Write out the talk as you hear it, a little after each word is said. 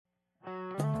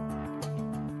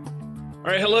All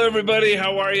right, hello everybody.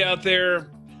 How are you out there?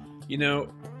 You know,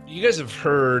 you guys have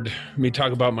heard me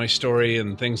talk about my story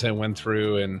and things I went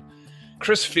through. And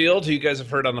Chris Field, who you guys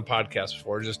have heard on the podcast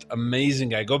before, just amazing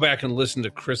guy. Go back and listen to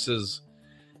Chris's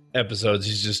episodes.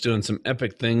 He's just doing some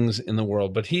epic things in the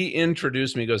world. But he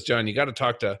introduced me. He goes, John, you got to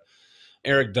talk to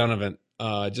Eric Donovan.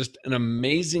 Just an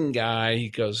amazing guy. He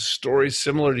goes, stories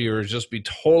similar to yours, just be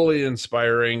totally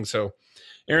inspiring. So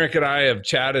Eric and I have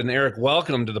chatted. And Eric,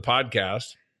 welcome to the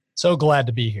podcast. So glad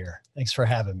to be here. Thanks for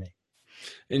having me.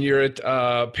 And you're at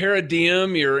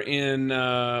Paradiem. You're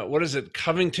in,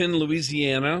 Covington,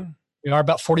 Louisiana. We are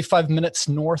about 45 minutes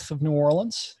north of New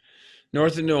Orleans.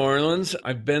 North of New Orleans.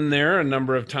 I've been there a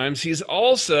number of times. He's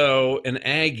also an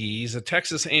Aggie. He's a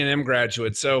Texas A&M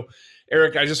graduate. So,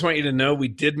 Eric, I just want you to know we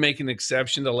did make an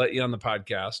exception to let you on the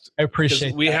podcast. I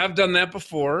appreciate it. We have done that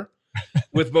before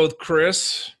with both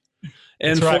Chris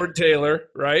and Ford Taylor,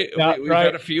 right? Yeah, We've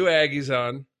had a few Aggies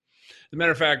on. As a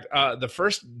matter of fact, the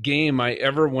first game I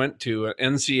ever went to, an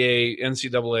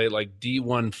NCAA like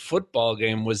D1 football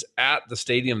game, was at the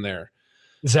stadium there.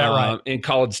 Is that right? In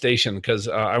College Station, because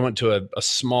I went to a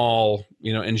small,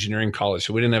 engineering college,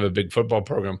 so we didn't have a big football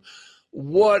program.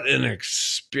 What an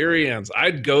experience!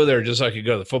 I'd go there just so I could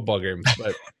go to the football games.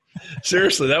 But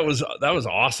seriously, that was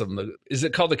awesome. Is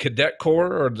it called the Cadet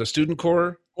Corps or the Student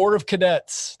Corps? Corps of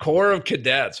Cadets. Corps of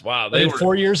Cadets. Wow. They were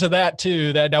 4 years of that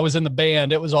too. That I was in the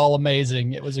band. It was all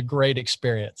amazing. It was a great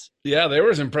experience. Yeah, they were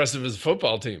as impressive as a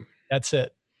football team. That's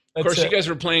it. Of course, you guys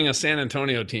were playing a San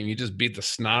Antonio team. You just beat the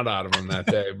snot out of them that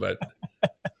day. But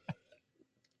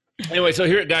anyway, so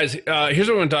here, guys, here's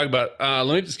what we're going to talk about.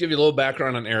 Let me just give you a little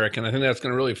background on Eric, and I think that's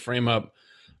going to really frame up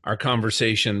our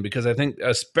conversation, because I think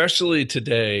especially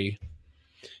today,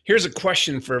 here's a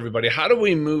question for everybody. How do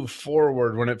we move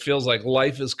forward when it feels like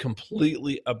life is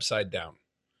completely upside down?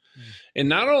 And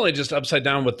not only just upside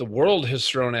down, what the world has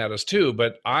thrown at us too,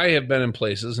 but I have been in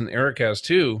places, and Eric has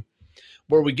too,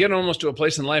 where we get almost to a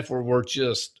place in life where we're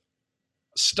just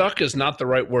stuck is not the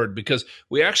right word, because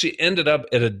we actually ended up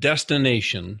at a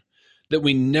destination that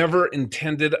we never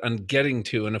intended on getting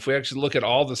to. And if we actually look at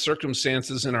all the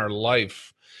circumstances in our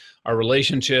life, our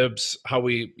relationships, how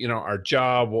we, our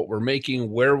job, what we're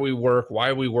making, where we work,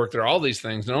 why we work, there are all these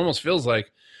things. And it almost feels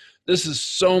like this is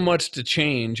so much to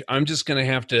change. I'm just going to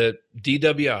have to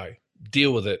DWI,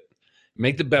 deal with it,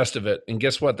 make the best of it. And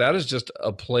guess what? That is just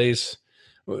a place,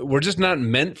 we're just not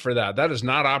meant for that. That is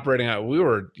not operating out.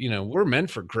 We're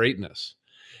meant for greatness.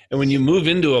 And when you move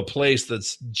into a place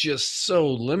that's just so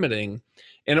limiting,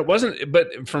 and it wasn't,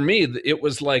 but for me, it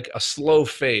was like a slow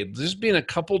fade. Just being a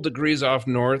couple degrees off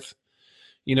north,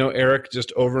 Eric,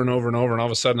 just over and over and over. And all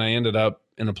of a sudden I ended up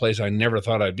in a place I never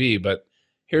thought I'd be. But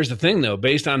here's the thing, though,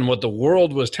 based on what the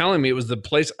world was telling me, it was the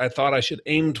place I thought I should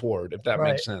aim toward, if that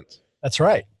makes sense. That's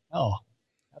right. Oh,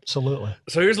 absolutely.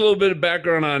 So here's a little bit of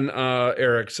background on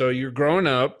Eric. So you're growing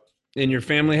up and your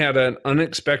family had an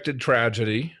unexpected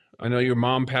tragedy. I know your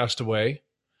mom passed away.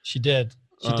 She did.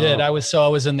 She did. I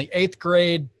was in the 8th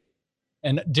grade,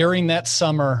 and during that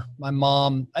summer, my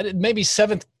mom, maybe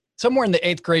somewhere in the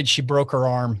 8th grade, she broke her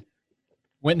arm,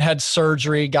 went and had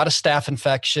surgery, got a staph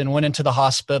infection, went into the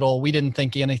hospital. We didn't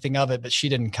think anything of it, but she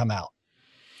didn't come out.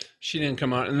 She didn't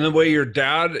come out. And the way your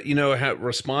dad, had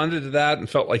responded to that and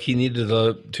felt like he needed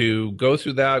to go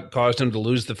through that, caused him to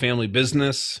lose the family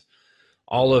business,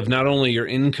 all of not only your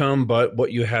income, but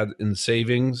what you had in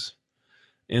savings.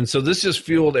 And so this just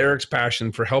fueled Eric's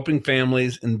passion for helping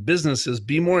families and businesses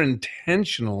be more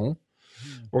intentional.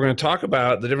 We're going to talk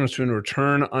about the difference between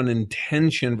return on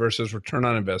intention versus return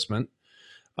on investment.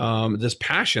 This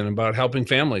passion about helping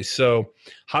families. So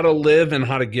how to live and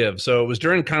how to give. So it was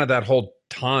during kind of that whole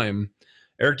time,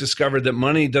 Eric discovered that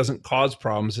money doesn't cause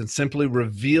problems. It simply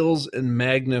reveals and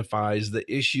magnifies the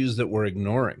issues that we're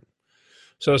ignoring.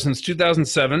 So since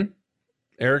 2007,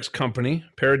 Eric's company,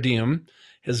 Paradiem,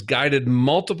 has guided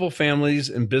multiple families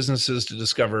and businesses to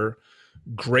discover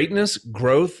greatness,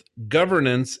 growth,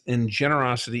 governance, and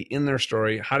generosity in their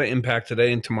story, how to impact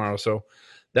today and tomorrow. So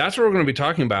that's what we're going to be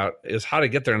talking about, is how to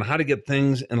get there and how to get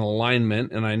things in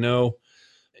alignment. And I know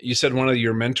you said one of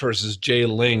your mentors is Jay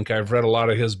Link. I've read a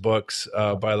lot of his books,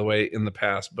 by the way, in the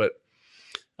past. But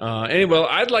anyway,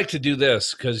 I'd like to do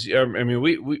this because,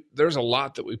 we there's a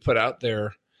lot that we put out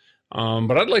there.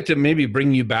 But I'd like to maybe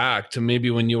bring you back to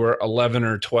maybe when you were 11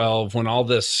 or 12, when all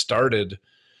this started,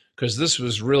 because this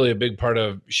was really a big part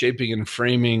of shaping and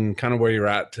framing kind of where you're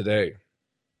at today.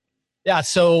 Yeah.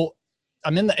 So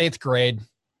I'm in the 8th grade.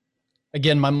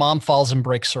 Again, my mom falls and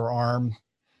breaks her arm.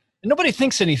 And nobody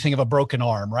thinks anything of a broken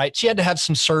arm, right? She had to have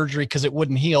some surgery because it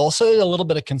wouldn't heal. So a little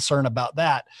bit of concern about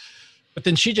that. But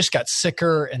then she just got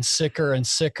sicker and sicker and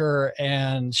sicker.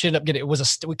 And she ended up getting,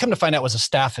 we come to find out it was a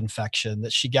staph infection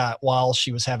that she got while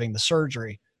she was having the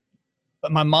surgery.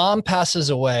 But my mom passes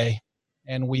away,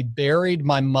 and we buried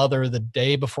my mother the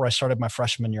day before I started my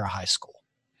freshman year of high school.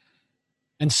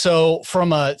 And so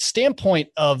from a standpoint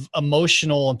of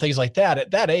emotional and things like that,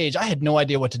 at that age, I had no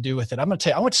idea what to do with it. I'm going to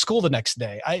tell you, I went to school the next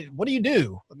day. What do you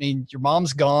do? I mean, your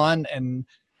mom's gone. And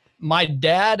my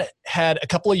dad had a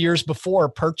couple of years before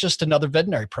purchased another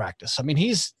veterinary practice. I mean,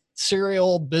 he's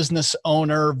serial business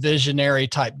owner, visionary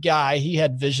type guy. He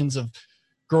had visions of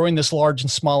growing this large and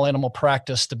small animal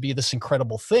practice to be this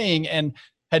incredible thing, and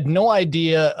had no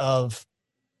idea of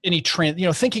any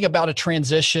thinking about a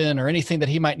transition or anything that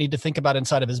he might need to think about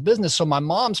inside of his business. So my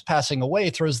mom's passing away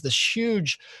throws this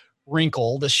huge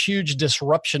wrinkle, this huge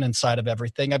disruption inside of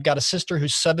everything. I've got a sister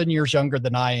who's 7 years younger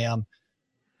than I am.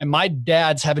 And my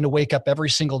dad's having to wake up every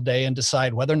single day and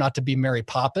decide whether or not to be Mary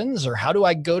Poppins, or how do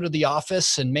I go to the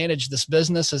office and manage this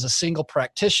business as a single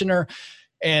practitioner.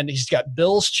 And he's got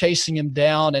bills chasing him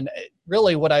down. And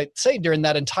really what I'd say during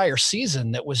that entire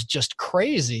season that was just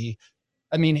crazy,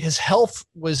 I mean, his health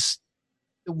was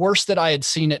worse than I had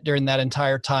seen it during that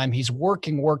entire time. He's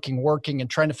working, and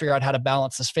trying to figure out how to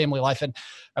balance this family life. And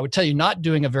I would tell you, not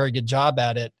doing a very good job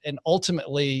at it. And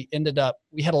ultimately ended up,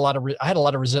 I had a lot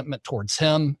of resentment towards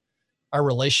him. Our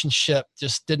relationship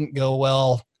just didn't go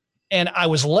well. And I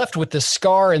was left with this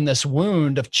scar and this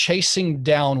wound of chasing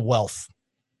down wealth,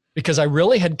 because I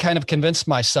really had kind of convinced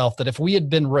myself that if we had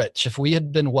been rich, if we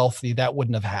had been wealthy, that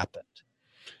wouldn't have happened.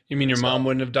 You mean your mom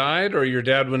wouldn't have died, or your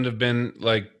dad wouldn't have been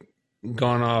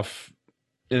gone off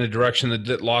in a direction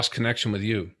that lost connection with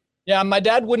you? Yeah, my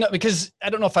dad wouldn't have, because I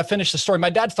don't know if I finished the story. My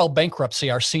dad filed bankruptcy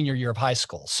our senior year of high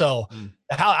school. So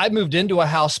how I moved into a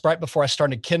house right before I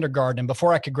started kindergarten, and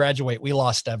before I could graduate, we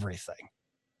lost everything.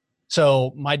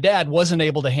 So my dad wasn't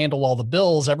able to handle all the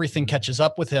bills. Everything catches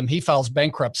up with him. He files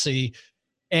bankruptcy.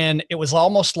 And it was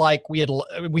almost like we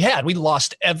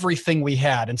lost everything we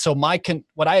had. And so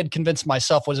what I had convinced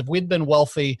myself was, if we'd been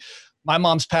wealthy, my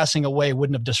mom's passing away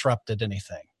wouldn't have disrupted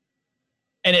anything.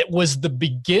 And it was the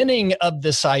beginning of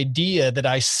this idea that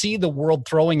I see the world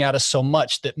throwing at us so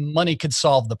much that money could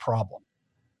solve the problem.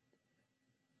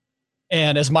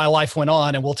 And as my life went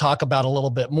on, and we'll talk about a little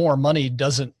bit more, money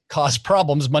doesn't cause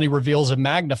problems. Money reveals and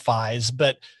magnifies.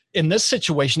 But in this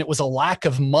situation, it was a lack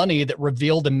of money that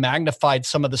revealed and magnified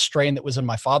some of the strain that was in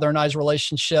my father and I's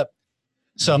relationship.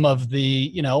 Some of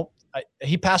the,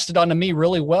 he passed it on to me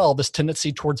really well, this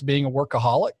tendency towards being a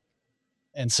workaholic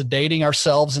and sedating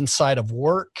ourselves inside of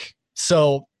work.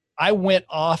 So I went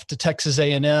off to Texas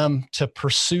A&M to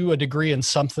pursue a degree in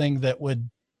something that would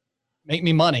make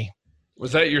me money.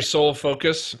 Was that your sole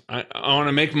focus? I want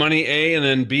to make money, A, and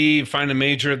then B, find a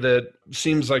major that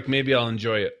seems like maybe I'll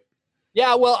enjoy it.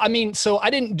 Yeah, well, I mean, so I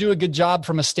didn't do a good job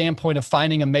from a standpoint of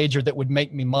finding a major that would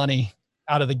make me money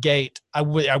out of the gate.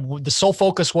 The sole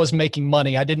focus was making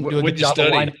money. I didn't do a good job of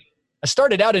lining. I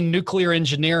started out in nuclear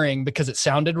engineering because it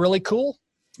sounded really cool.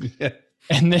 Yeah.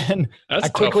 And then I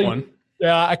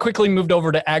quickly moved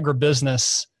over to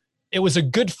agribusiness. It was a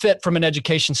good fit from an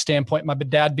education standpoint. My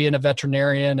dad being a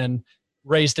veterinarian and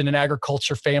raised in an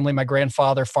agriculture family. My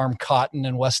grandfather farmed cotton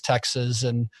in West Texas,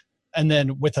 and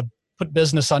then put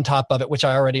business on top of it, which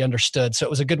I already understood. So it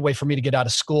was a good way for me to get out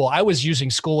of school. I was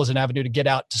using school as an avenue to get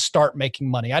out, to start making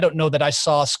money. I don't know that I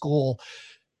saw school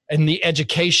and the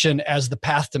education as the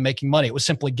path to making money. It was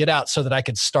simply get out so that I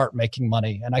could start making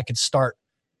money and I could start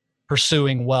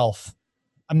pursuing wealth.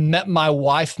 I met my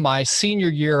wife my senior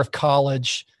year of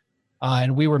college,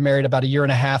 and we were married about a year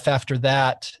and a half after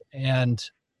that. And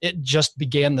it just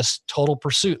began this total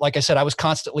pursuit. Like I said, I was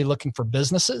constantly looking for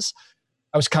businesses.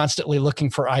 I was constantly looking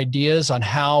for ideas on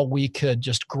how we could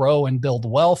just grow and build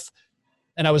wealth.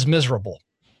 And I was miserable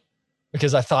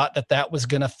because I thought that was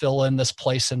going to fill in this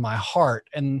place in my heart.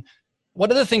 And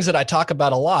one of the things that I talk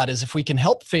about a lot is, if we can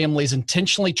help families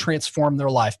intentionally transform their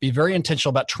life, be very intentional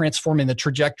about transforming the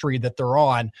trajectory that they're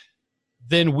on,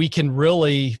 then we can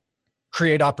really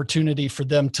create opportunity for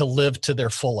them to live to their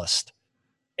fullest.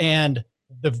 And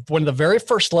one of the very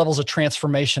first levels of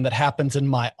transformation that happens in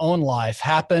my own life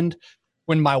happened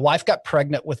when my wife got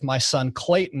pregnant with my son,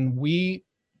 Clayton.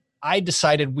 I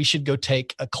decided we should go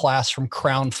take a class from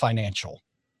Crown Financial.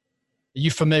 Are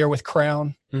you familiar with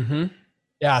Crown? Mm-hmm.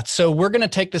 Yeah. So we're going to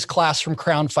take this class from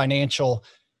Crown Financial.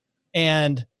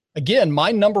 And again,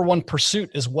 my number one pursuit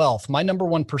is wealth. My number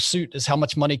one pursuit is how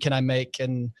much money can I make?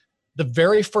 And the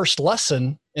very first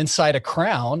lesson inside of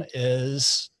Crown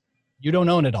is you don't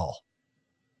own it all,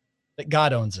 that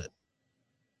God owns it,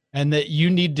 and that you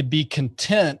need to be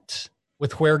content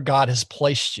with where God has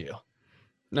placed you.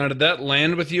 Now, did that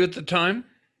land with you at the time?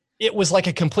 It was like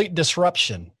a complete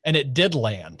disruption, and it did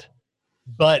land.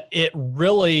 But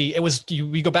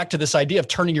we go back to this idea of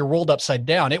turning your world upside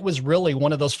down. It was really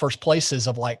one of those first places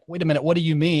of like, wait a minute, what do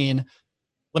you mean?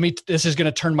 This is going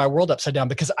to turn my world upside down,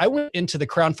 because I went into the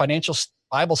Crown Financial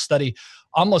Bible study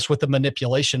almost with a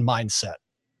manipulation mindset,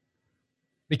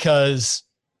 because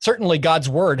certainly God's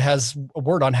word has a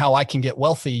word on how I can get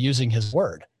wealthy using his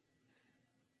word.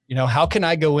 How can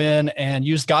I go in and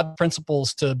use God's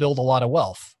principles to build a lot of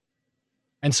wealth?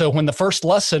 And so when the first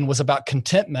lesson was about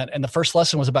contentment and the first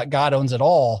lesson was about God owns it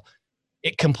all,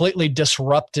 it completely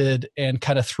disrupted and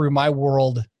kind of threw my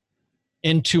world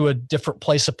into a different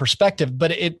place of perspective.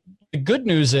 But the good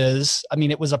news is,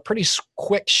 it was a pretty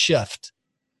quick shift.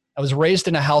 I was raised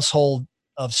in a household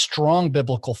of strong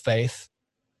biblical faith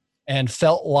and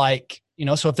felt like,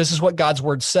 so if this is what God's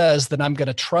word says, then I'm going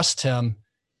to trust him.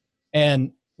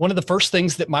 And one of the first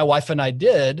things that my wife and I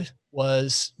did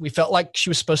was we felt like she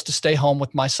was supposed to stay home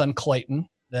with my son, Clayton,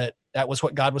 that was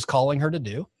what God was calling her to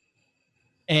do.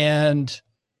 And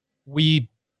we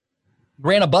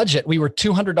ran a budget. We were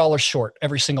 $200 short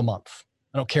every single month.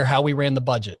 I don't care how we ran the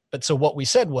budget. But so what we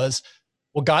said was,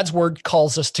 well, God's word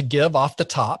calls us to give off the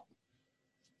top.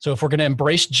 So if we're going to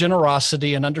embrace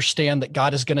generosity and understand that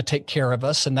God is going to take care of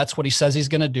us, and that's what he says he's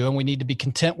going to do, and we need to be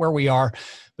content where we are,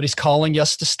 but he's calling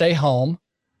us to stay home,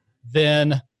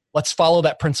 then let's follow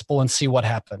that principle and see what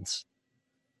happens.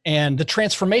 And the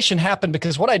transformation happened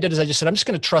because what I did is I just said, I'm just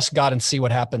going to trust God and see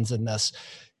what happens in this.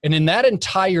 And in that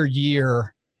entire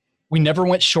year, we never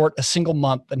went short a single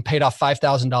month and paid off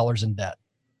 $5,000 in debt.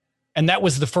 And that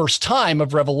was the first time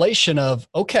of revelation of,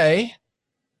 okay,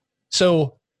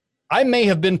 so I may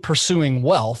have been pursuing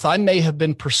wealth. I may have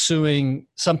been pursuing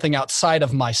something outside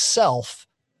of myself,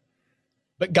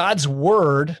 but God's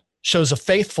word shows a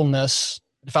faithfulness.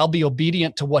 If I'll be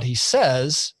obedient to what he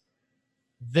says,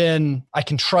 then I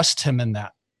can trust him in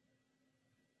that.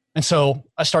 And so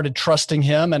I started trusting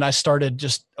him, and I started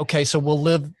just, okay, so we'll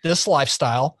live this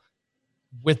lifestyle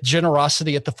with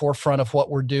generosity at the forefront of what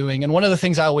we're doing. And one of the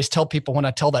things I always tell people when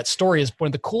I tell that story is one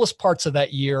of the coolest parts of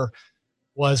that year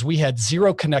was we had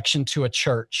zero connection to a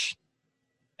church.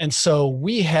 And so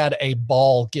we had a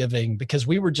ball giving because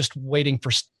we were just waiting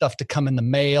for stuff to come in the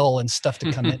mail and stuff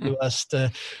to come into us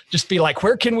to just be like,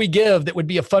 where can we give that would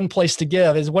be a fun place to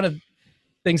give? Is one of the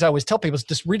things I always tell people is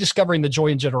just rediscovering the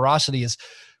joy and generosity is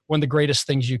one of the greatest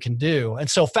things you can do. And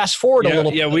so fast forward a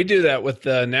little bit. Yeah, we do that with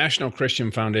the National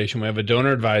Christian Foundation. We have a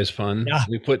donor advised fund. Yeah.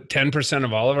 We put 10%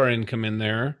 of all of our income in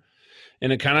there.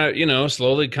 And it kind of,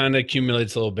 slowly kind of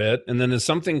accumulates a little bit. And then as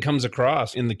something comes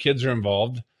across and the kids are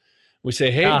involved, we say,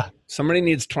 hey, somebody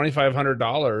needs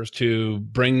 $2,500 to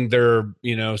bring their,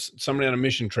 somebody on a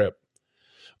mission trip.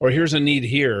 Or here's a need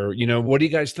here. What do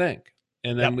you guys think?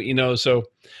 And then,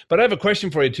 but I have a question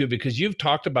for you too, because you've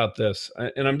talked about this.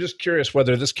 And I'm just curious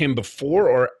whether this came before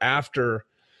or after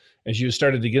as you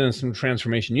started to get in some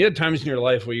transformation. You had times in your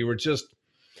life where you were just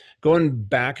going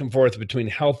back and forth between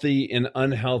healthy and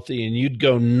unhealthy, and you'd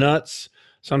go nuts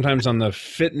sometimes on the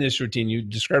fitness routine. You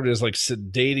described it as like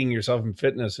sedating yourself in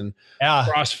fitness and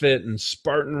CrossFit and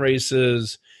Spartan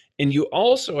races. And you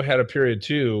also had a period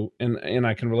too, and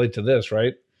I can relate to this,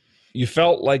 right? You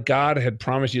felt like God had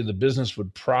promised you the business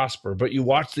would prosper, but you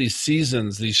watched these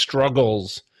seasons, these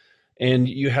struggles, and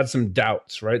you had some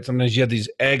doubts, right? Sometimes you had these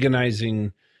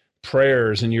agonizing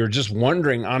prayers and you're just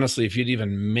wondering, honestly, if you'd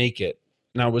even make it.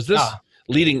 Now, was this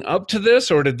leading up to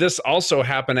this, or did this also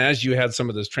happen as you had some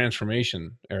of this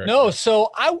transformation, Eric? No, so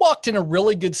I walked in a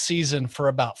really good season for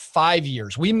about 5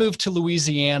 years. We moved to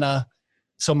Louisiana.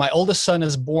 So my oldest son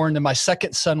is born, and my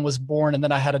second son was born, and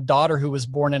then I had a daughter who was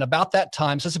born. And about that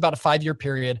time, so it's about a 5-year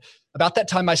period, about that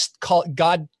time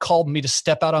God called me to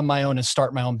step out on my own and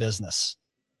start my own business.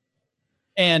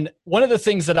 And one of the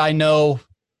things that I know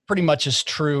pretty much is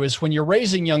true is when you're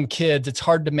raising young kids, it's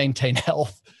hard to maintain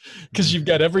health because you've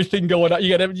got everything going on.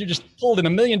 You're just pulled in a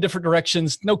million different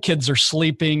directions. No kids are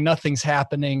sleeping. Nothing's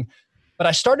happening. But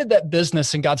I started that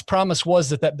business, and God's promise was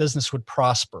that business would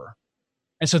prosper.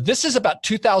 And so this is about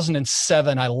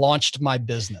 2007, I launched my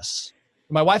business.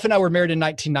 My wife and I were married in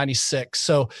 1996.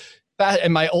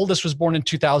 And my oldest was born in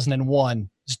 2001.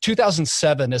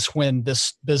 2007 is when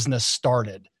this business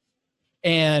started.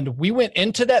 And we went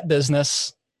into that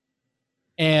business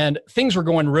and things were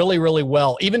going really, really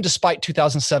well, even despite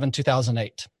 2007,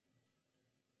 2008.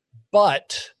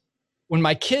 But when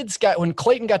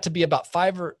Clayton got to be about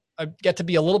got to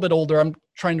be a little bit older, I'm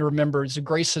trying to remember, so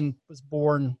Grayson was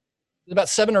born about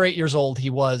 7 or 8 years old.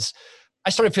 I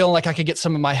started feeling like I could get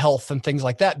some of my health and things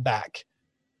like that back.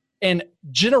 And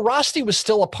generosity was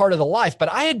still a part of the life, but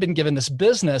I had been given this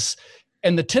business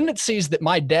And the tendencies that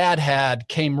my dad had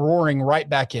came roaring right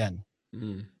back in.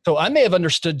 Mm. So I may have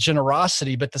understood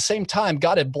generosity, but at the same time,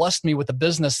 God had blessed me with a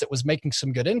business that was making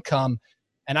some good income.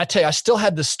 And I tell you, I still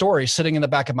had this story sitting in the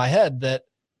back of my head that,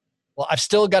 well, I've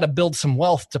still got to build some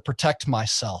wealth to protect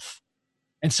myself.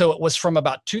 And so it was from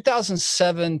about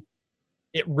 2007,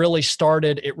 it really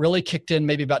started, it really kicked in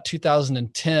maybe about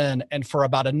 2010. And for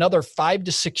about another 5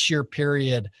 to 6 year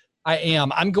period,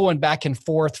 I'm going back and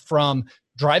forth from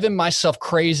driving myself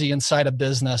crazy inside a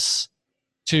business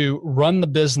to run the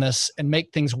business and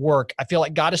make things work. I feel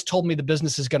like God has told me the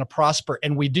business is going to prosper.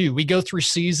 And we do. We go through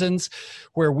seasons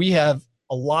where we have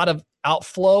a lot of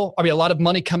outflow, a lot of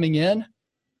money coming in,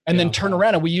 and then turn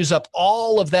around and we use up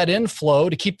all of that inflow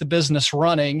to keep the business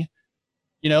running.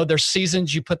 There's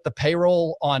seasons you put the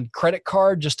payroll on credit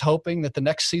card, just hoping that the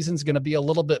next season's going to be a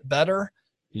little bit better.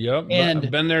 Yep. And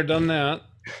I've been there, done that.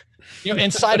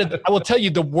 I will tell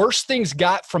you, the worst things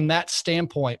got from that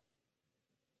standpoint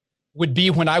would be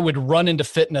when I would run into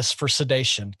fitness for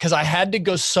sedation, because I had to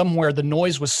go somewhere. The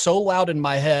noise was so loud in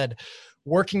my head,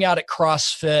 working out at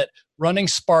CrossFit, running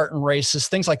Spartan races,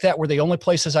 things like that were the only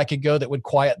places I could go that would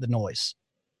quiet the noise.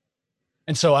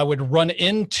 And so I would run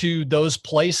into those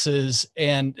places,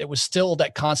 and it was still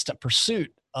that constant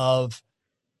pursuit of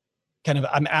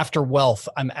I'm after wealth,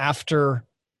 I'm after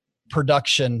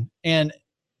production, and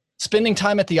spending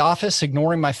time at the office,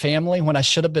 ignoring my family when I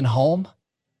should have been home.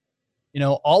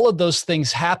 All of those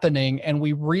things happening, and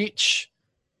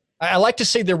I like to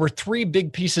say there were 3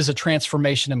 big pieces of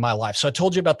transformation in my life. So I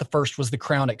told you about the first was the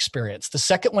Crown experience. The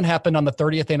second one happened on the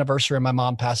 30th anniversary of my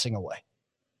mom passing away.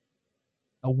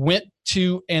 I went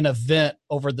to an event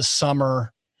over the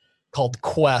summer called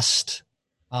Quest,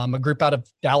 a group out of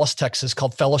Dallas, Texas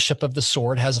called Fellowship of the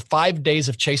Sword. It has 5 days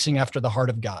of chasing after the heart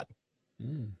of God.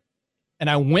 Mm. And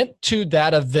I went to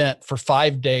that event for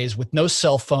 5 days with no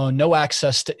cell phone, no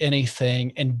access to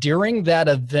anything. And during that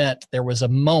event, there was a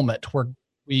moment where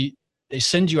they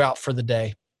send you out for the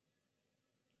day.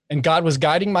 And God was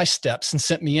guiding my steps and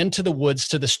sent me into the woods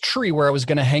to this tree where I was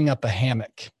going to hang up a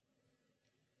hammock.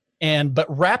 But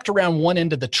wrapped around one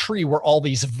end of the tree were all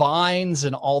these vines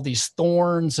and all these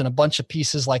thorns and a bunch of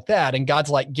pieces like that. And God's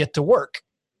like, get to work.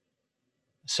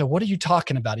 So what are you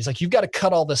talking about? He's like, you've got to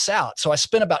cut all this out. So I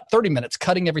spent about 30 minutes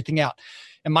cutting everything out,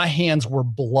 and my hands were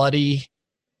bloody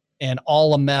and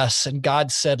all a mess. And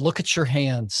God said, look at your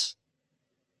hands.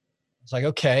 I was like,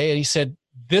 okay. And he said,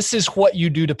 this is what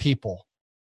you do to people.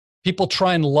 People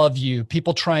try and love you.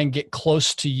 People try and get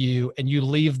close to you, and you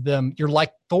leave them, you're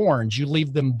like thorns. You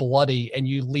leave them bloody and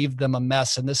you leave them a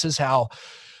mess. And this is how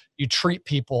you treat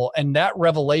people. And that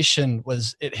revelation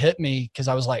it hit me, because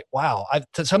I was like, wow,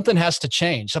 something has to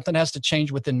change. Something has to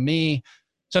change within me.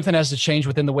 Something has to change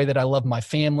within the way that I love my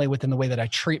family, within the way that I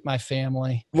treat my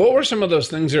family. What were some of those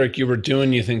things, Eric, you were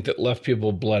doing, you think, that left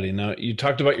people bloody? Now, you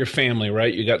talked about your family,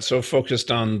 right? You got so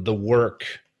focused on the work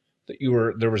that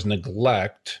there was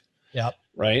neglect. Yep.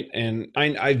 Right. And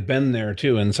I've been there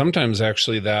too. And sometimes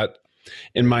actually that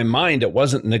in my mind, it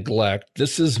wasn't neglect.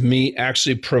 This is me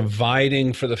actually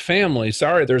providing for the family.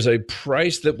 Sorry, there's a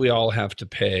price that we all have to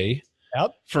pay.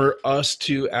 Yep. For us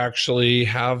to actually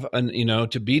have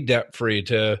to be debt free,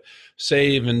 to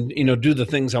save and, do the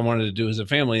things I wanted to do as a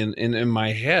family. And in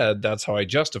my head, that's how I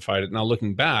justified it. Now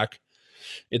looking back,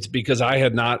 it's because I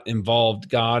had not involved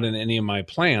God in any of my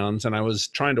plans. And I was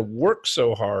trying to work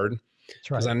so hard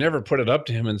because I never put it up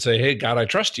to him and say, hey, God, I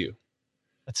trust you.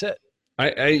 That's it.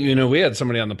 We had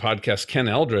somebody on the podcast, Ken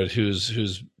Eldred,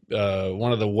 who's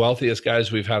one of the wealthiest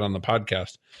guys we've had on the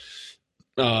podcast.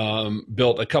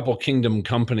 Built a couple kingdom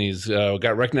companies,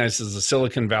 got recognized as the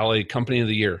Silicon Valley Company of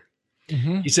the Year.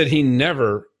 Mm-hmm. He said he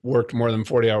never worked more than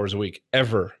 40 hours a week,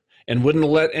 ever, and wouldn't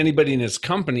let anybody in his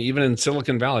company, even in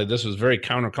Silicon Valley, this was very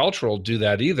countercultural, do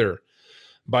that either,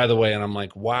 by the way. And I'm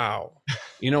like, wow.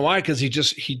 You know why? Because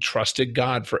he trusted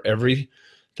God for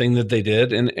everything that they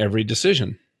did and every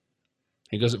decision.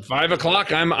 He goes, at 5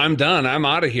 o'clock, I'm done. I'm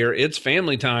out of here. It's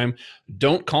family time.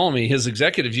 Don't call me. His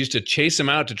executives used to chase him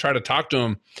out to try to talk to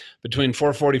him between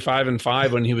 4:45 and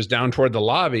 5 when he was down toward the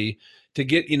lobby to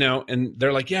get, and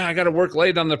they're like, yeah, I got to work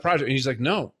late on the project. And he's like,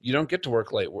 no, you don't get to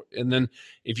work late. And then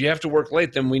if you have to work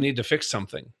late, then we need to fix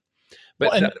something.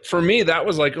 But for me, that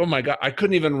was like, oh my God, I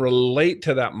couldn't even relate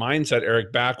to that mindset,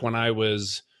 Eric, back when I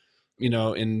was,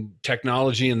 in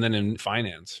technology and then in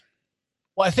finance.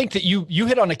 Well, I think that you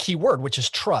hit on a key word, which is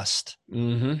trust.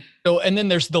 Mm-hmm. So, and then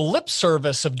there's the lip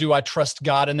service of do I trust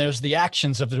God? And there's the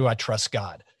actions of do I trust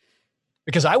God?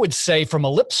 Because I would say from a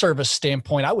lip service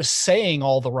standpoint, I was saying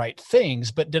all the right things,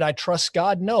 but did I trust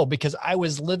God? No, because I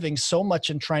was living so much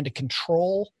in trying to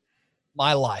control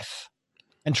my life.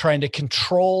 and trying to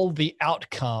control the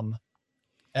outcome,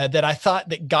 that I thought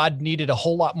that God needed a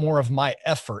whole lot more of my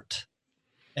effort,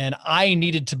 and I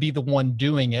needed to be the one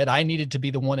doing it. I needed to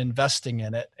be the one investing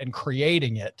in it and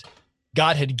creating it.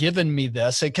 God had given me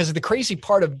this, because the crazy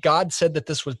part of God said that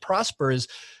this would prosper is,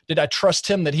 did I trust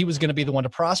him that he was going to be the one to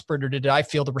prosper it, or did I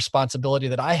feel the responsibility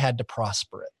that I had to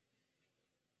prosper it?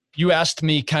 You asked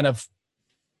me kind of,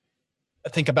 I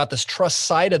think, about this trust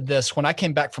side of this. When I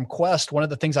came back from Quest, one of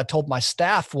the things I told my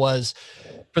staff was,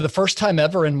 for the first time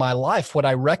ever in my life, what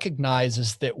I recognize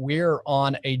is that we're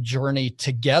on a journey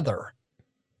together.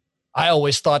 I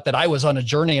always thought that I was on a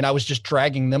journey and I was just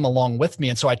dragging them along with me.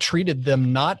 And so I treated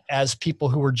them not as people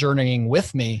who were journeying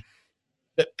with me,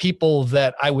 but people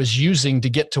that I was using to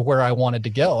get to where I wanted to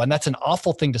go. And that's an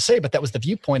awful thing to say, but that was the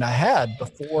viewpoint I had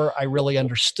before I really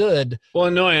understood. Well,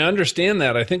 no, I understand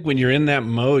that. I think when you're in that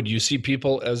mode, you see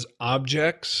people as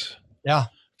objects. Yeah.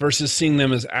 Versus seeing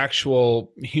them as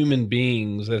actual human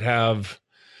beings that have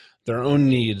their own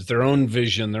needs, their own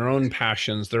vision, their own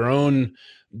passions, their own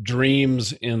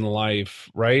dreams in life,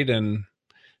 right? And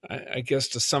I guess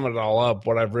to sum it all up,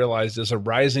 what I've realized is a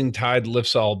rising tide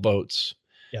lifts all boats.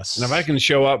 Yes. And if I can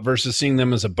show up versus seeing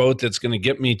them as a boat that's going to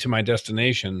get me to my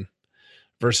destination,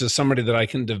 versus somebody that I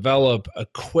can develop,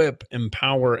 equip,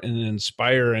 empower, and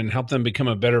inspire, and help them become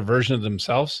a better version of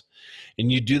themselves,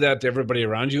 and you do that to everybody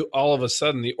around you, all of a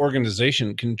sudden the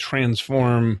organization can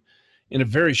transform in a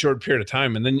very short period of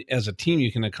time. And then as a team,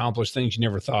 you can accomplish things you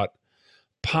never thought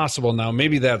possible. Now,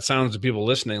 maybe that sounds to people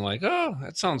listening like, oh,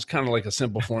 that sounds kind of like a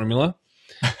simple formula.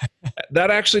 That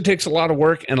actually takes a lot of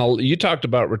work. And you talked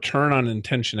about return on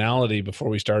intentionality before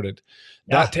we started.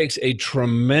 Yeah. That takes a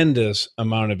tremendous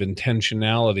amount of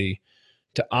intentionality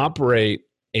to operate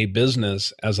a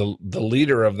business as the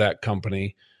leader of that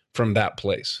company from that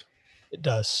place. It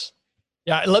does.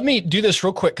 Yeah. Let me do this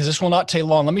real quick, because this will not take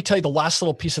long. Let me tell you the last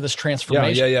little piece of this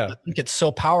transformation. Yeah. I think it's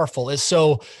so powerful is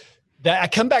so that I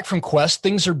come back from Quest,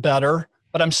 things are better,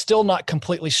 but I'm still not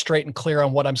completely straight and clear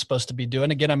on what I'm supposed to be doing.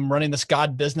 Again, I'm running this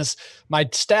God business. My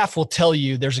staff will tell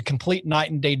you there's a complete night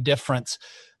and day difference,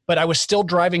 but I was still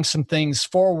driving some things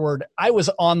forward. I was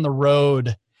on the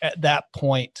road at that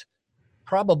point,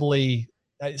 probably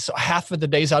so half of the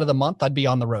days out of the month, I'd be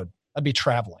on the road. I'd be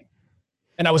traveling.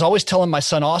 And I was always telling my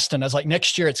son, Austin, I was like,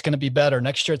 next year it's going to be better.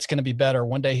 Next year it's going to be better.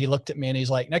 One day he looked at me and he's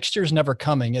like, next year's never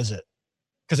coming, is it?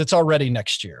 Because it's already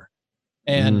next year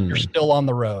and you're still on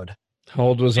the road. How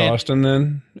old was Austin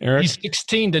then, Eric? He's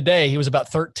 16 today. He was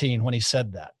about 13 when he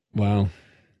said that. Wow.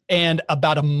 And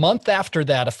about a month after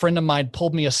that, a friend of mine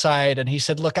pulled me aside and he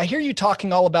said, look, I hear you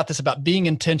talking all about this, about being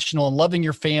intentional and loving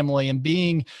your family and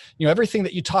being, everything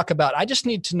that you talk about. I just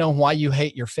need to know why you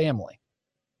hate your family.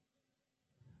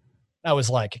 I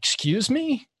was like, excuse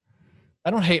me?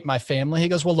 I don't hate my family. He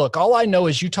goes, well, look, all I know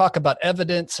is you talk about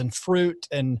evidence and fruit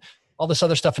and all this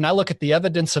other stuff. And I look at the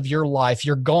evidence of your life.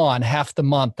 You're gone half the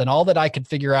month. And all that I could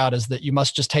figure out is that you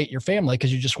must just hate your family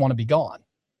because you just want to be gone.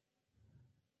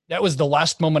 That was the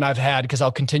last moment I've had, because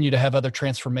I'll continue to have other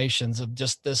transformations of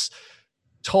just this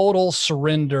total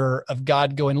surrender of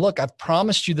God going, look, I've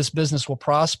promised you this business will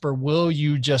prosper. Will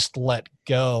you just let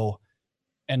go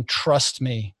and trust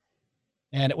me?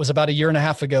 And it was about a year and a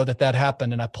half ago that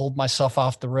happened. And I pulled myself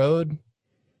off the road.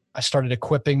 I started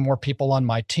equipping more people on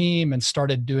my team and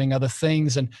started doing other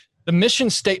things. And the mission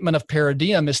statement of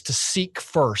Paradigm is to seek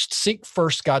first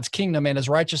God's kingdom and his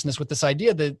righteousness, with this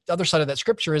idea, the other side of that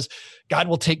scripture is God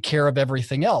will take care of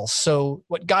everything else. So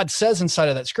what God says inside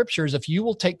of that scripture is, if you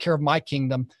will take care of my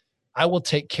kingdom, I will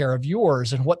take care of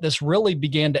yours. And what this really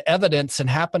began to evidence and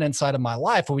happen inside of my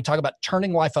life, when we talk about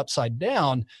turning life upside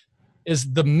down,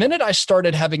 is the minute I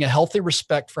started having a healthy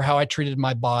respect for how I treated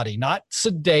my body, not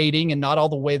sedating and not all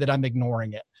the way that I'm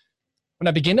ignoring it. When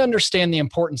I began to understand the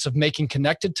importance of making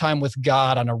connected time with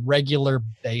God on a regular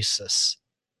basis,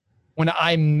 when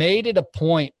I made it a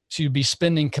point to be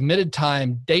spending committed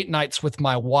time, date nights with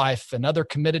my wife and other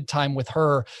committed time with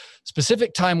her,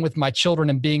 specific time with my children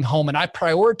and being home, and I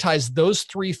prioritized those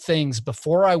three things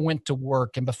before I went to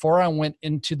work and before I went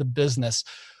into the business,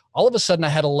 all of a sudden I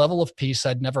had a level of peace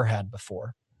I'd never had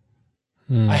before.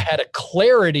 I had a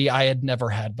clarity I had never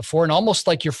had before. And almost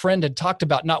like your friend had talked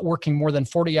about not working more than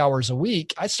 40 hours a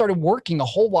week, I started working a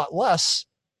whole lot less,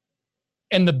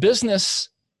 and the business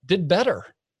did better.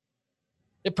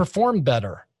 It performed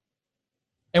better.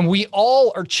 And we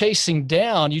all are chasing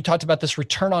down, you talked about this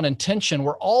return on intention.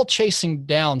 We're all chasing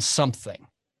down something.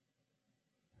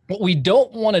 What we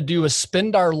don't want to do is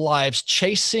spend our lives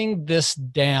chasing this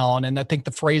down. And I think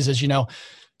the phrase is,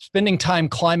 spending time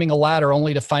climbing a ladder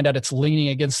only to find out it's leaning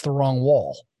against the wrong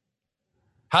wall.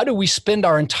 How do we spend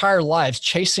our entire lives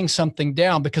chasing something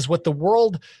down? Because what the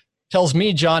world tells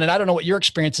me, John, and I don't know what your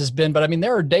experience has been, but I mean,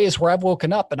 there are days where I've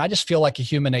woken up and I just feel like a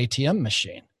human ATM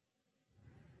machine.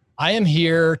 I am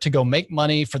here to go make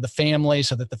money for the family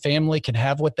so that the family can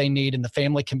have what they need and the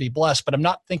family can be blessed. But I'm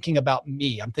not thinking about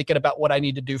me. I'm thinking about what I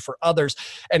need to do for others.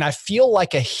 And I feel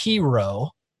like a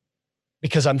hero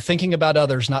because I'm thinking about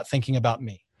others, not thinking about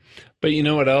me. But you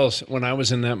know what else? When I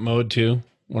was in that mode too,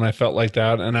 when I felt like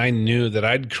that, and I knew that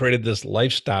I'd created this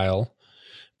lifestyle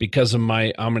because of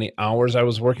how many hours I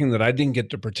was working that I didn't get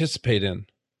to participate in.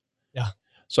 Yeah.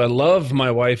 So I love my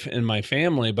wife and my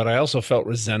family, but I also felt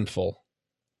resentful.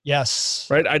 Yes.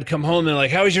 Right. I'd come home and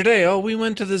like, how was your day? Oh, we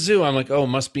went to the zoo. I'm like, oh,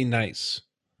 must be nice.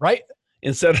 Right.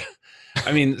 Instead,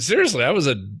 I mean, seriously, I was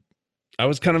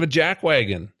kind of a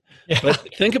jackwagon. Yeah.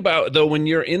 But think about though, when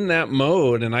you're in that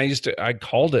mode, and I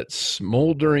called it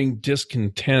smoldering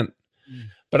discontent.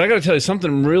 But I got to tell you,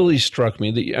 something really struck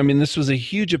me this was a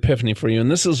huge epiphany for you. And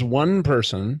this is one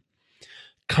person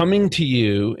coming to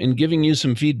you and giving you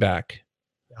some feedback.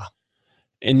 Yeah.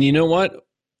 And you know what?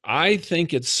 I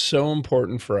think it's so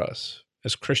important for us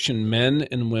as Christian men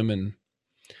and women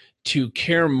to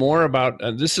care more about,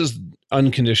 this is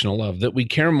unconditional love, that we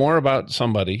care more about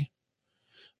somebody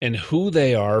and who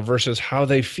they are versus how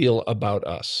they feel about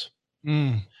us.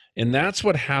 And that's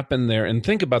what happened there. And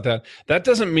think about that. That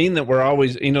doesn't mean that we're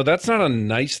always, that's not a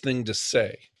nice thing to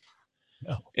say.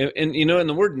 No. And and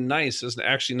the word nice is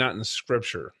actually not in the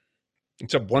scripture,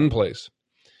 except one place.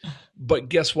 But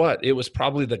guess what? It was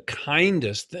probably the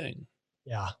kindest thing.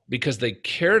 Yeah. Because they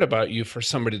cared about you for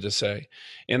somebody to say.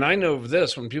 And I know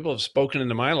this when people have spoken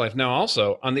into my life. Now,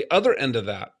 also on the other end of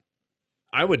that,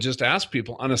 I would just ask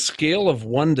people on a scale of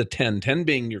 1 to 10, 10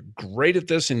 being you're great at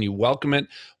this and you welcome it,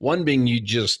 1 being you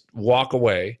just walk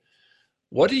away.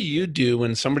 What do you do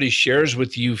when somebody shares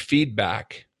with you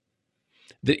feedback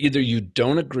that either you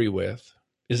don't agree with,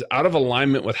 is out of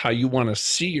alignment with how you want to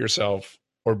see yourself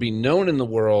or be known in the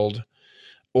world,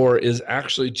 or is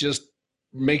actually just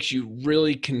makes you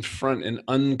really confront an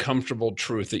uncomfortable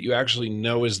truth that you actually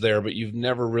know is there, but you've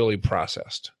never really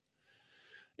processed?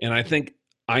 And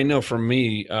I know for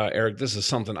me, Eric, this is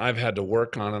something I've had to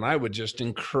work on, and I would just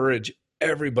encourage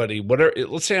everybody, whatever,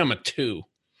 let's say I'm a 2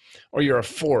 or you're a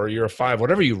 4 or you're a 5,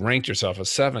 whatever you ranked yourself, a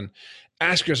 7,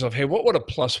 ask yourself, hey, what would a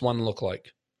 +1 look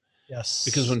like? Yes.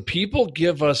 Because when people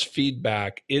give us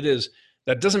feedback,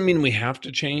 that doesn't mean we have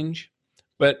to change,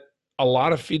 but a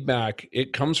lot of feedback,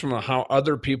 it comes from how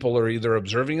other people are either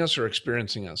observing us or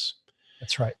experiencing us.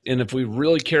 That's right. And if we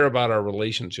really care about our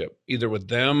relationship, either with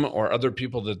them or other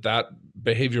people that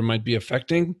behavior might be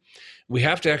affecting, we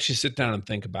have to actually sit down and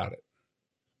think about it.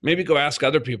 Maybe go ask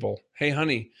other people, hey,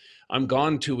 honey, I'm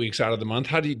gone 2 weeks out of the month.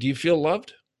 Do you feel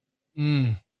loved?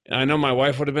 And I know my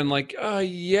wife would have been like,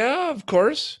 yeah, of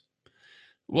course.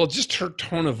 Well, just her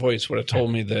tone of voice would have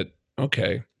told me that,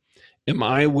 okay, am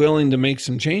I willing to make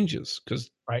some changes?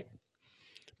 Right.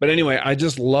 But anyway, I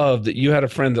just love that you had a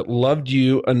friend that loved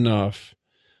you enough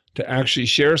to actually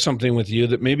share something with you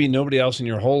that maybe nobody else in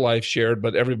your whole life shared,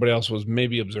 but everybody else was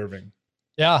maybe observing.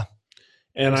 Yeah.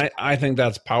 And I think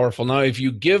that's powerful. Now, if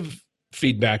you give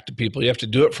feedback to people, you have to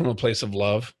do it from a place of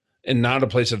love and not a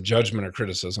place of judgment or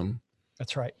criticism.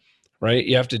 That's right. Right?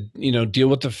 You have to, deal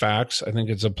with the facts. I think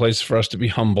it's a place for us to be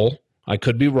humble. I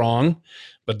could be wrong,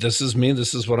 but this is me.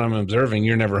 This is what I'm observing.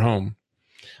 You're never home.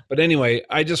 But anyway,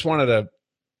 I just wanted to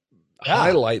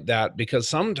highlight that, because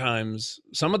sometimes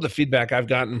some of the feedback I've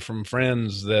gotten from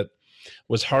friends that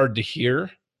was hard to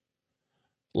hear,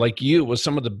 like you, was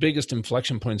some of the biggest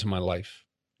inflection points in my life.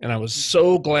 And I was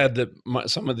so glad that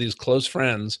some of these close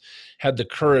friends had the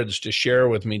courage to share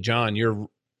with me, John, you're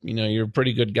a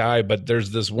pretty good guy, but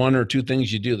there's this 1 or 2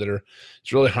 things you do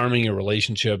it's really harming your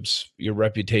relationships, your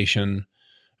reputation,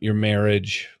 your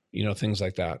marriage, things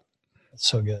like that. That's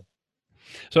so good.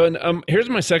 So here's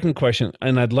my second question,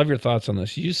 and I'd love your thoughts on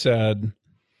this. You said,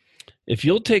 if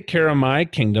you'll take care of my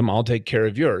kingdom, I'll take care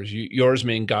of yours. Yours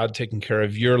meaning God taking care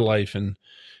of your life and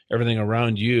everything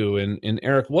around you. And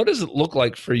Eric, what does it look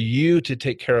like for you to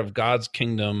take care of God's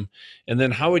kingdom? And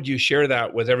then how would you share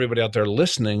that with everybody out there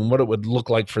listening, what it would look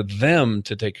like for them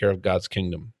to take care of God's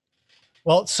kingdom?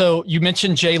 Well, so you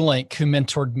mentioned Jay Link, who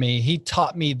mentored me. He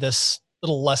taught me this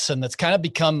little lesson that's kind of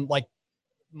become like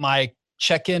my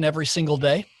check-in every single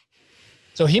day.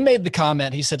 So he made the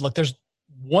comment, he said, look, there's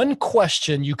one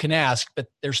question you can ask, but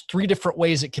there's 3 different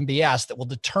ways it can be asked that will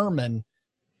determine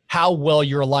how well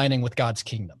you're aligning with God's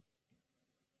kingdom.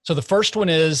 So the first one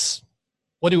is,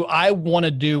 what do I want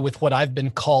to do with what I've been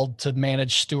called to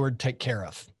manage, steward, take care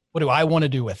of? What do I want to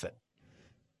do with it?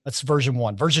 That's version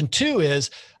 1. Version 2 is,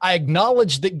 I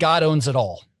acknowledge that God owns it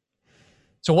all.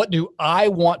 So what do I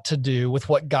want to do with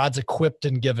what God's equipped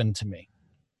and given to me?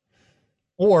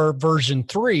 Or version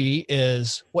 3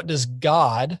 is, what does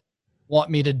God want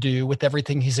me to do with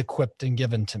everything he's equipped and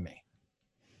given to me?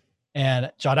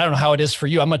 And John, I don't know how it is for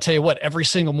you. I'm going to tell you what, every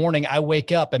single morning I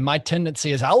wake up and my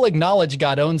tendency is I'll acknowledge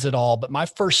God owns it all, but my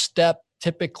first step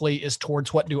typically is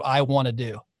towards what do I want to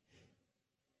do?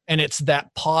 And it's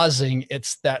that pausing,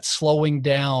 it's that slowing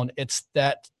down, it's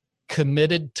that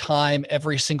committed time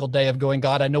every single day of going,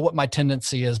 God, I know what my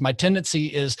tendency is. My tendency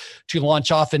is to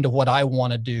launch off into what I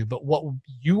want to do, but what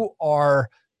you are,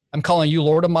 I'm calling you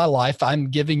Lord of my life. I'm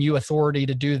giving you authority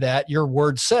to do that. Your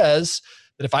word says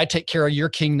that if I take care of your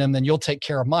kingdom, then you'll take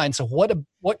care of mine. So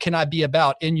what can I be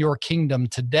about in your kingdom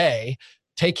today,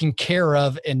 taking care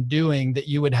of and doing that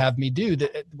you would have me do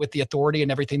that, with the authority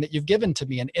and everything that you've given to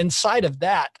me? And inside of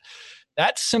that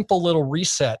simple little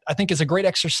reset, I think, is a great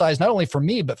exercise, not only for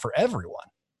me, but for everyone.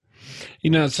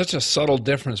 It's such a subtle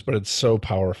difference, but it's so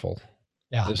powerful.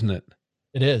 Yeah. Isn't it?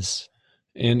 It is.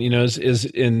 And,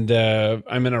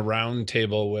 I'm in a round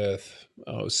table with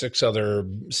 6 other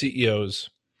CEOs.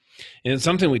 And it's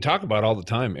something we talk about all the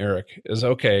time, Eric, is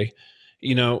okay,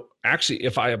 actually,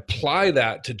 if I apply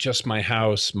that to just my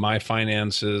house, my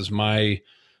finances, my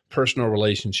personal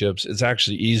relationships, it's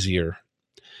actually easier.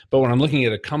 But when I'm looking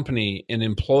at a company and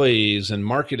employees and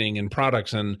marketing and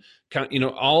products and,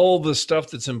 all the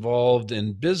stuff that's involved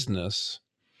in business,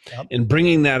 yep, and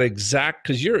bringing that exact,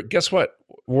 because guess what?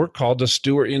 We're called to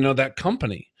steward, that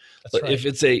company. That's but right. If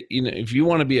it's if you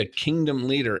want to be a kingdom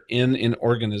leader in an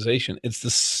organization, it's the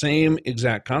same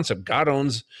exact concept. God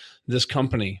owns this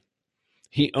company.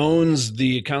 He owns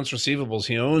the accounts receivables.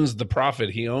 He owns the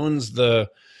profit. He owns the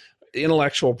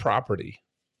intellectual property,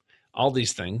 all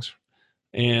these things.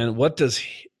 And what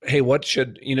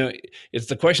should, it's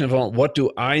the question of what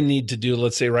do I need to do,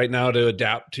 let's say right now, to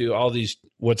adapt to all these,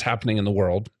 what's happening in the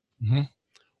world, mm-hmm,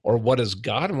 or what does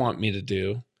God want me to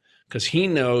do? Because he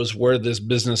knows where this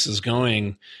business is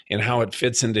going and how it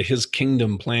fits into his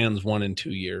kingdom plans 1 and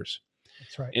 2 years.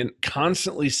 That's right. And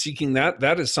constantly seeking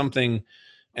that is something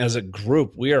as a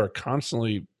group, we are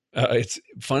constantly, it's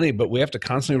funny, but we have to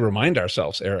constantly remind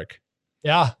ourselves, Eric.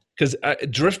 Yeah. Because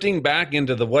drifting back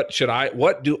into the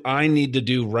what do I need to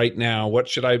do right now? What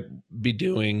should I be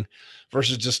doing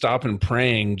versus just stop and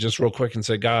praying just real quick and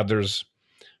say, God, there's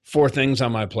 4 things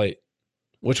on my plate.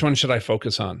 Which one should I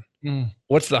focus on?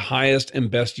 What's the highest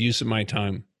and best use of my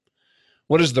time?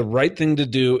 What is the right thing to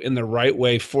do in the right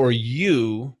way for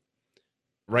you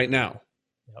right now?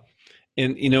 Yep.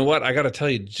 And you know what? I got to tell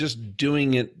you, just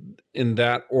doing it in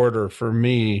that order for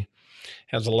me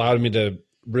has allowed me to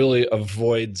really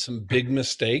avoid some big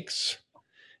mistakes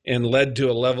and led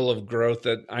to a level of growth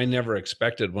that I never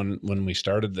expected when we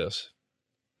started this.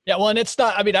 Yeah. Well, and it's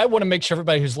not, I want to make sure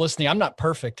everybody who's listening, I'm not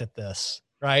perfect at this,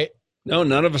 right? No,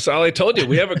 none of us. I told you,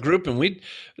 we have a group and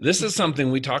this is something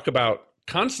we talk about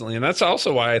constantly. And that's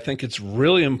also why I think it's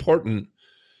really important,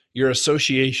 your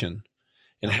association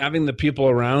and having the people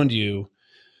around you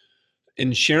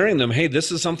and sharing them. Hey,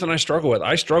 this is something I struggle with.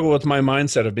 I struggle with my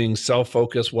mindset of being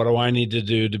self-focused. What do I need to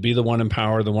do to be the one in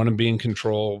power, the one in be in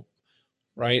control?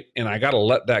 Right. And I got to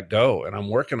let that go. And I'm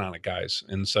working on it, guys.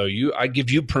 And so I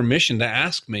give you permission to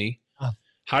ask me,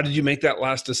 how did you make that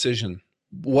last decision?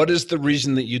 What is the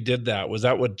reason that you did that? Was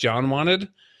that what John wanted?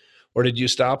 Or did you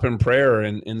stop in prayer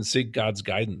and seek God's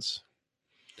guidance?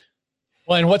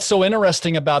 Well, and what's so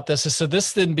interesting about this is, so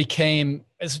this then became,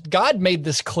 as God made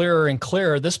this clearer and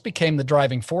clearer, this became the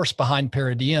driving force behind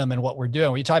Paradigm and what we're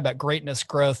doing. We talk about greatness,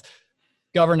 growth,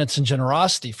 governance, and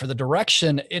generosity. For the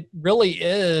direction, it really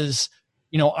is,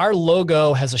 our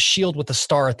logo has a shield with a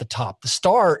star at the top. The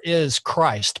star is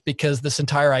Christ, because this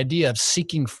entire idea of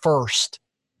seeking first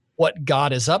what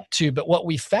God is up to. But what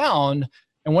we found,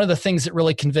 and one of the things that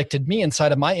really convicted me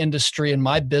inside of my industry and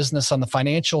my business on the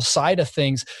financial side of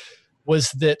things,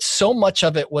 was that so much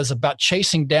of it was about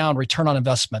chasing down return on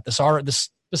investment, this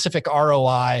specific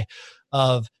ROI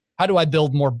of how do I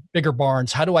build bigger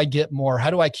barns? How do I get more? How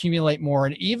do I accumulate more?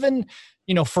 And even,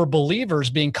 for believers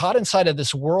being caught inside of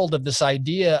this world of this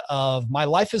idea of my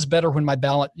life is better when my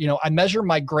balance, I measure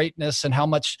my greatness and how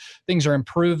much things are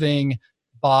improving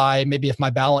by maybe if my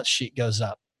balance sheet goes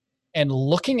up. And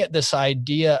looking at this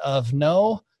idea of,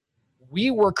 no,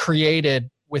 we were created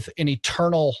with an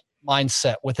eternal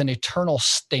mindset, with an eternal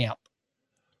stamp.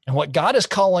 And what God is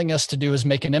calling us to do is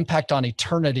make an impact on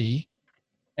eternity.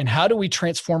 And how do we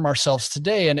transform ourselves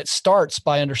today? And it starts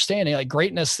by understanding, like,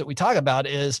 greatness that we talk about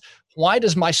is, why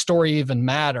does my story even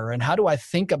matter? And how do I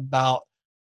think about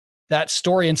that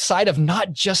story inside of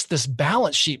not just this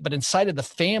balance sheet, but inside of the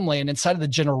family and inside of the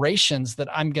generations that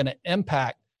I'm going to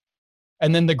impact?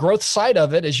 And then the growth side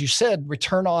of it, as you said,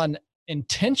 return on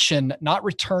intention, not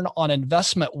return on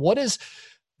investment.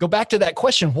 Go back to that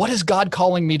question. What is God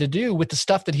calling me to do with the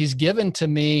stuff that he's given to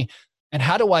me? And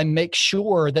how do I make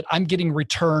sure that I'm getting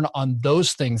return on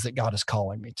those things that God is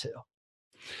calling me to?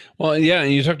 Well, yeah.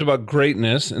 And you talked about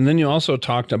greatness, and then you also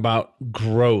talked about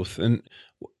growth. And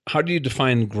how do you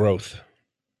define growth?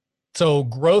 So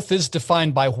growth is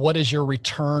defined by what is your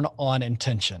return on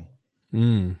intention.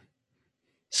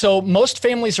 So most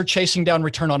families are chasing down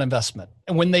return on investment.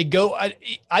 And when they go,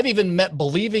 I've even met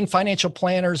believing financial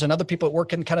planners and other people that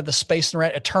work in kind of the space and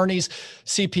attorneys,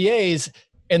 CPAs,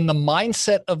 and the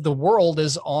mindset of the world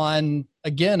is on,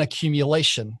 again,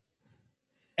 accumulation.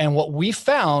 And what we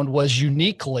found was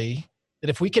uniquely that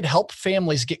if we could help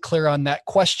families get clear on that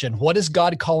question, what is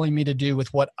God calling me to do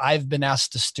with what I've been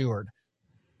asked to steward?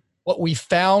 What we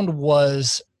found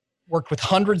was worked with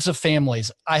hundreds of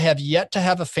families. I have yet to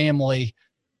have a family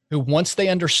who, once they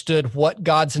understood what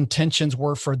God's intentions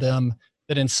were for them,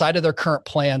 that inside of their current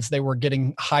plans, they were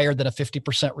getting higher than a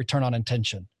 50% return on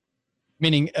intention.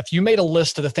 Meaning, if you made a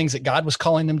list of the things that God was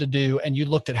calling them to do, and you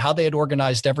looked at how they had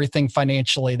organized everything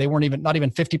financially, they weren't not even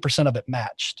 50% of it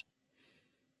matched.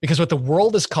 Because what the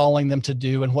world is calling them to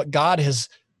do and what God has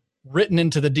written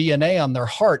into the DNA on their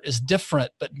heart is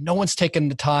different, but no one's taken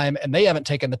the time, and they haven't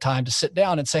taken the time to sit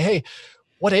down and say, hey,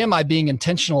 what am I being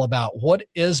intentional about? What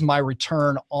is my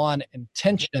return on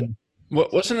intention?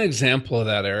 What's an example of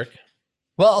that, Eric?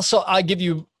 Well, so I give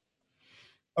you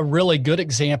a really good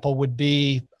example would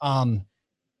be,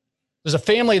 there's a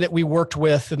family that we worked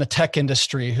with in the tech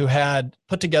industry who had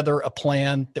put together a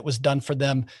plan that was done for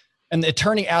them. And the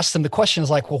attorney asked them the questions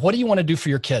like, well, what do you want to do for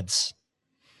your kids?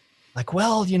 Like,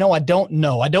 well, I don't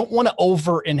know. I don't want to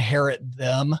over inherit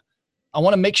them. I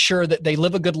want to make sure that they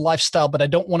live a good lifestyle, but I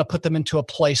don't want to put them into a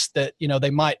place that, they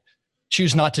might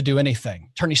choose not to do anything.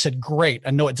 Attorney said, great.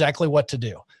 I know exactly what to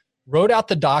do. Wrote out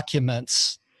the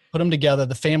documents, put them together.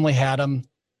 The family had them.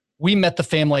 We met the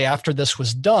family after this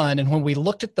was done. And when we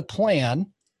looked at the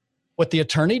plan, what the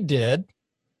attorney did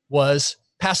was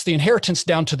pass the inheritance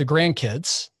down to the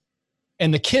grandkids,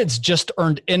 and the kids just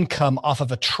earned income off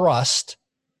of a trust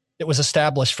that was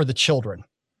established for the children.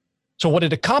 So what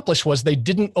it accomplished was they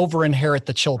didn't over-inherit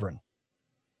the children.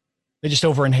 They just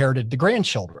over-inherited the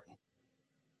grandchildren.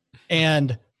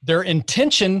 And their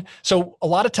intention, so a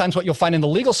lot of times what you'll find in the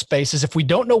legal space is if we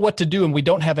don't know what to do and we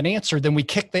don't have an answer, then we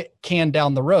kick the can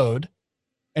down the road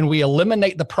and we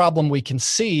eliminate the problem we can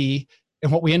see.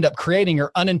 And what we end up creating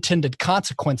are unintended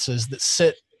consequences that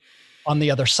sit on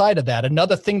the other side of that.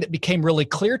 Another thing that became really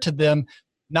clear to them,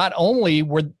 not only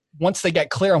once they got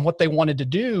clear on what they wanted to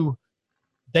do,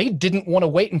 they didn't want to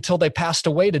wait until they passed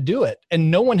away to do it.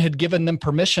 And no one had given them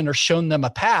permission or shown them a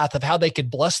path of how they could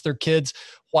bless their kids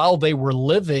while they were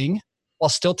living, while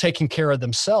still taking care of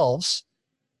themselves.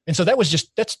 And so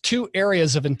that's two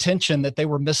areas of intention that they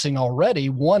were missing already.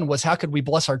 One was, how could we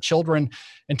bless our children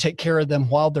and take care of them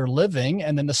while they're living?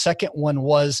 And then the second one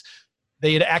was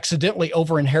they had accidentally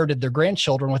over-inherited their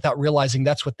grandchildren without realizing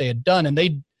that's what they had done. And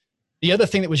the other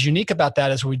thing that was unique about that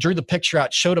is when we drew the picture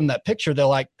out, showed them that picture, they're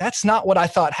like, that's not what I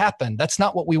thought happened. That's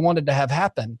not what we wanted to have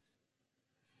happen.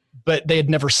 But they had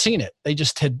never seen it. They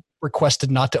just had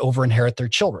requested not to over-inherit their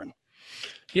children.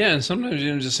 Yeah. And sometimes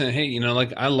you're just saying, hey,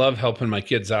 like I love helping my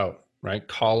kids out, right?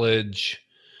 College,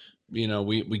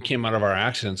 we came out of our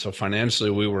accident. So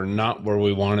financially we were not where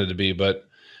we wanted to be, but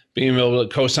being able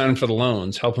to co-sign for the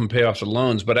loans, help them pay off the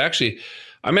loans. But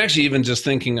I'm actually even just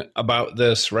thinking about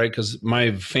this, right? Because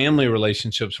my family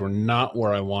relationships were not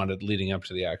where I wanted leading up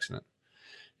to the accident.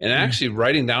 And actually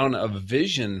writing down a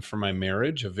vision for my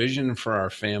marriage, a vision for our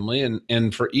family,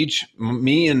 and for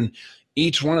me and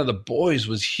each one of the boys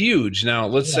was huge. Now,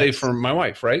 let's say for my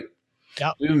wife, right?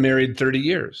 Yeah. We've been married 30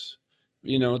 years,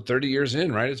 30 years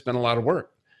in, right? It's been a lot of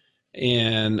work.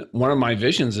 And one of my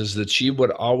visions is that she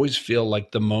would always feel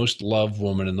like the most loved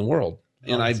woman in the world.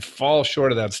 And I'd fall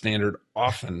short of that standard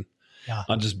often. Yeah.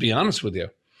 I'll just be honest with you.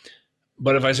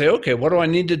 But if I say, okay, what do I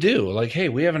need to do? Like, hey,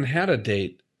 we haven't had a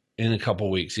date in a couple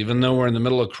of weeks, even though we're in the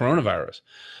middle of coronavirus.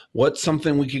 What's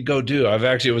something we could go do? I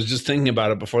was just thinking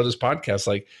about it before this podcast.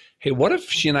 Like, hey, what if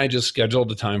she and I just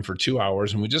scheduled a time for 2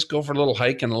 hours and we just go for a little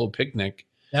hike and a little picnic?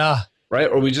 Yeah. Right.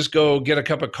 Or we just go get a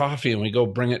cup of coffee and we go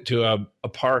bring it to a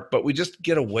park, but we just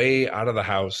get away out of the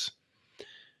house.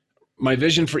 My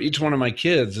vision for each one of my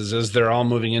kids is, as they're all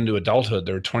moving into adulthood,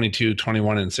 they're 22,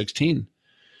 21, and 16,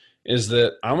 is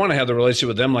that I want to have the relationship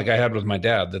with them like I had with my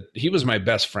dad, that he was my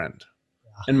best friend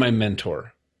and my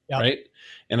mentor. Yep. Right.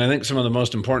 And I think some of the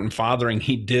most important fathering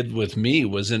he did with me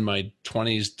was in my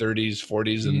 20s, 30s,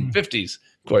 40s, and 50s.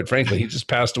 Quite frankly, he just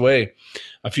passed away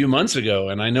a few months ago,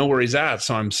 and I know where he's at.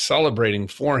 So I'm celebrating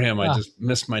for him. I just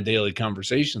missed my daily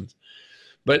conversations.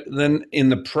 But then in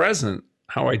the present,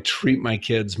 how I treat my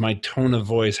kids, my tone of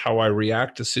voice, how I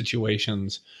react to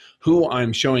situations, who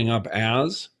I'm showing up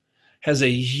as, has a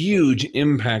huge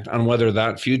impact on whether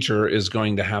that future is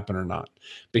going to happen or not.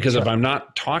 Because if I'm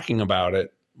not talking about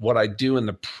it, what I do in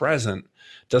the present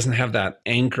doesn't have that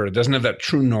anchor, it doesn't have that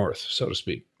true north, so to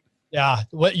speak. Yeah.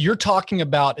 What you're talking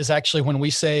about is actually when we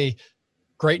say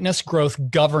greatness, growth,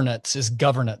 governance is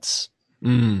governance.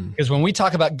 Because when we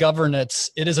talk about governance,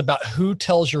 it is about who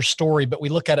tells your story, but we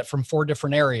look at it from 4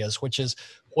 different areas, which is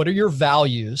what are your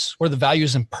values? What are the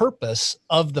values and purpose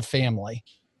of the family?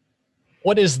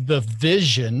 What is the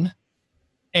vision?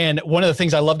 And one of the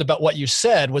things I loved about what you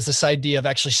said was this idea of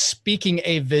actually speaking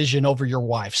a vision over your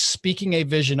wife, speaking a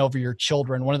vision over your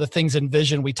children. One of the things in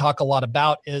vision we talk a lot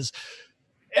about is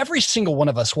every single one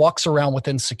of us walks around with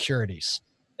insecurities.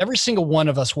 Every single one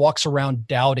of us walks around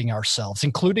doubting ourselves,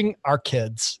 including our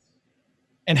kids.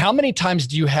 And how many times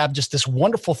do you have just this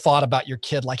wonderful thought about your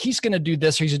kid, like he's going to do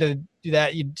this or he's going to do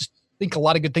that? You just think a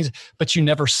lot of good things, but you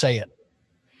never say it.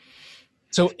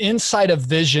 So inside of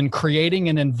vision, creating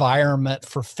an environment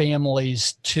for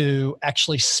families to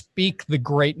actually speak the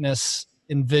greatness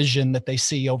in vision that they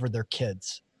see over their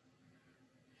kids.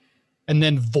 And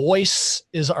then voice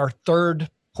is our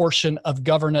third portion of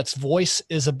governance. Voice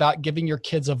is about giving your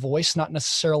kids a voice, not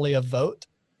necessarily a vote.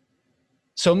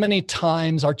 So many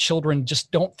times our children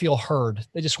just don't feel heard.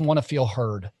 They just want to feel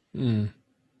heard. And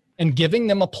giving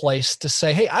them a place to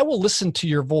say, hey, I will listen to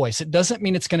your voice. It doesn't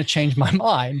mean it's going to change my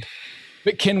mind.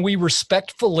 But can we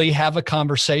respectfully have a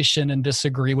conversation and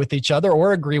disagree with each other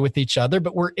or agree with each other?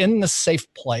 But we're in the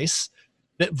safe place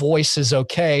that voice is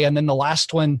okay. And then the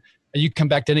last one, you can come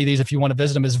back to any of these if you want to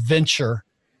visit them, is venture.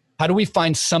 How do we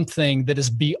find something that is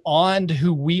beyond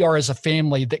who we are as a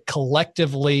family that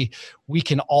collectively we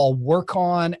can all work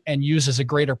on and use as a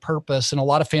greater purpose? And a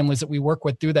lot of families that we work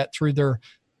with do that through their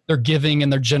giving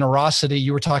and their generosity.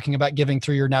 You were talking about giving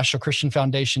through your National Christian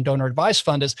Foundation Donor Advice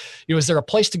Fund. Is there a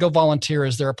place to go volunteer?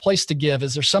 Is there a place to give?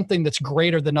 Is there something that's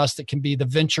greater than us that can be the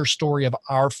venture story of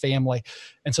our family?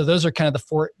 And so those are kind of the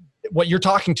 4. What you're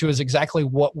talking to is exactly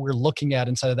what we're looking at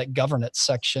inside of that governance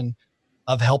section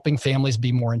of helping families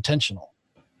be more intentional.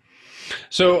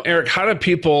 So Eric, how do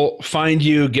people find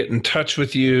you, get in touch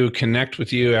with you, connect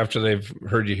with you after they've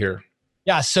heard you here?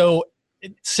 Yeah. So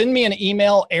send me an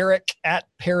email,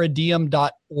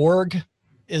 eric@paradigm.org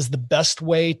is the best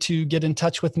way to get in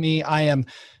touch with me. I am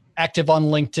active on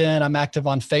LinkedIn. I'm active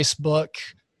on Facebook.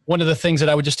 One of the things that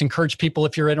I would just encourage people,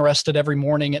 if you're interested, every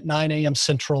morning at 9 a.m.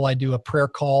 Central, I do a prayer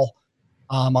call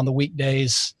on the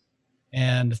weekdays.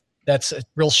 And that's a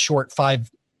real short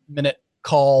 5-minute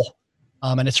call.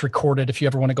 And it's recorded if you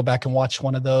ever want to go back and watch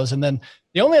one of those. And then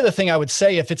the only other thing I would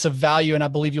say, if it's of value, and I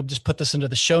believe you'll just put this into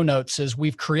the show notes, is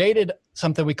we've created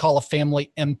something we call a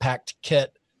family impact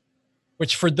kit,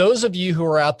 which for those of you who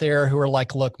are out there who are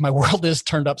like, look, my world is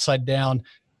turned upside down.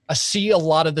 I see a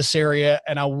lot of this area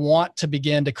and I want to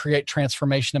begin to create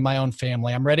transformation in my own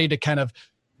family. I'm ready to kind of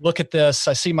look at this.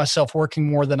 I see myself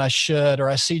working more than I should, or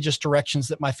I see just directions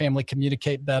that my family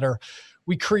communicate better.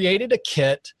 We created a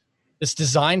kit that's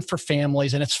designed for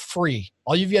families and it's free.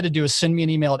 All you've got to do is send me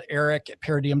an email at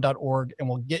eric@paradigm.org and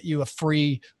we'll get you a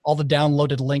free, all the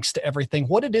downloaded links to everything.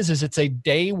 What it is it's a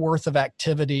day worth of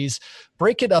activities.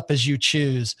 Break it up as you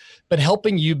choose, but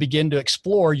helping you begin to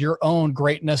explore your own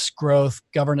greatness, growth,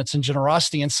 governance, and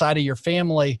generosity inside of your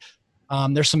family.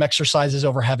 There's some exercises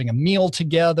over having a meal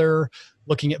together,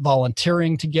 looking at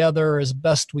volunteering together as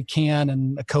best we can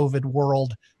in a COVID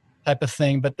world type of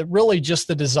thing. But really just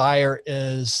the desire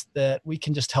is that we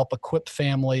can just help equip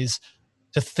families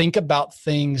to think about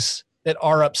things that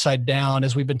are upside down,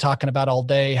 as we've been talking about all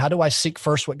day. How do I seek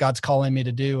first what God's calling me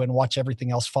to do and watch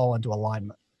everything else fall into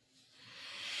alignment?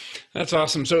 That's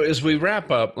awesome. So as we wrap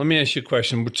up, let me ask you a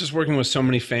question. We're just working with so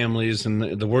many families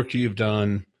and the work you've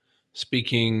done,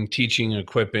 speaking, teaching,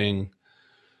 equipping.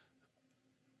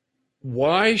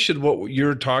 Why should what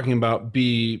you're talking about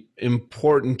be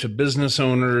important to business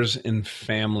owners and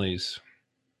families?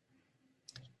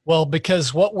 Well,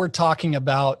 because what we're talking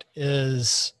about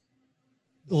is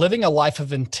living a life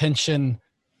of intention.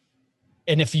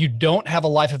 And if you don't have a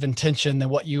life of intention, then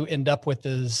what you end up with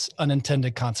is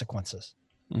unintended consequences.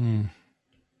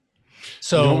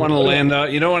 So you don't want to land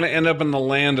out. You don't want to end up in the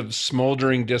land of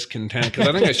smoldering discontent. Because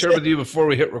I think I shared with you before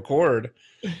we hit record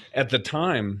at the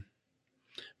time,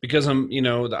 because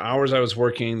the hours I was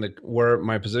working, where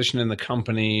my position in the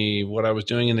company, what I was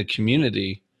doing in the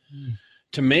community,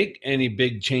 to make any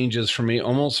big changes for me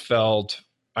almost felt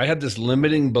I had this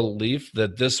limiting belief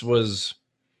that this was,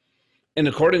 and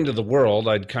according to the world,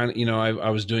 I'd kind of, I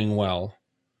was doing well.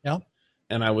 Yeah.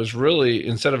 And I was really,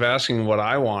 instead of asking what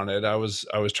I wanted, I was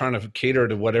trying to cater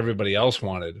to what everybody else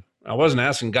wanted. I wasn't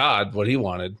asking God what he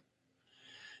wanted.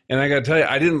 And I got to tell you,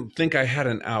 I didn't think I had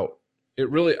an out. I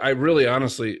really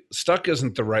honestly, stuck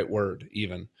isn't the right word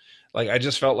even. Like, I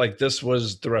just felt like this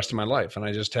was the rest of my life and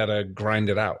I just had to grind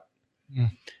it out.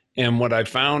 And what I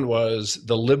found was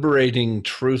the liberating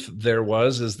truth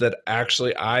is that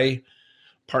actually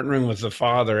partnering with the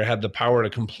Father, had the power to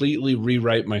completely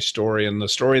rewrite my story. And the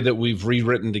story that we've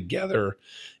rewritten together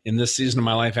in this season of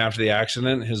my life after the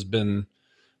accident has been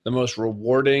the most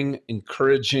rewarding,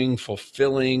 encouraging,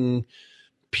 fulfilling,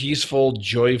 peaceful,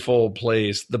 joyful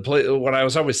place. What I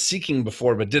was always seeking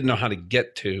before, but didn't know how to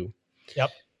get to. Yep.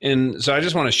 And so I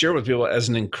just want to share with people as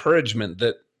an encouragement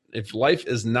that if life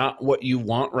is not what you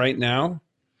want right now,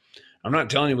 I'm not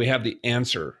telling you we have the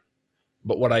answer,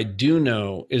 but what I do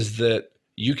know is that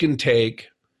you can take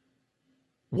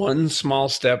one small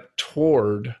step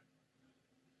toward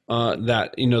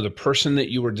that, the person that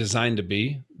you were designed to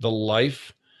be, the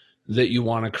life that you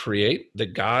want to create,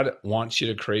 that God wants you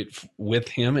to create with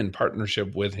him, in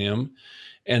partnership with him,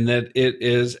 and that it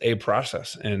is a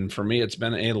process. And for me, it's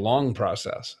been a long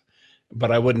process,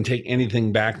 but I wouldn't take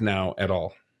anything back now at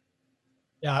all.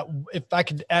 Yeah. If I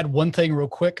could add one thing real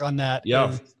quick on that.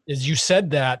 Yeah. Is you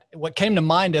said that, what came to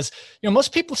mind is,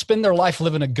 most people spend their life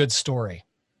living a good story.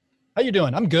 How you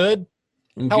doing? I'm good.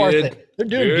 How are they? They're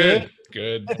doing good.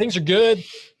 Good. Hey, things are good.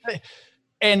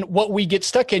 And what we get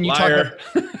stuck in, Liar.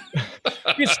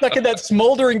 we get stuck in that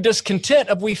smoldering discontent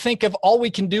of, we think of all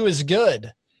we can do is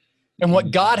good. And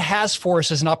what God has for us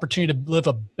is an opportunity to live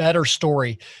a better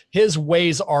story. His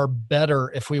ways are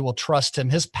better if we will trust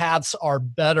him. His paths are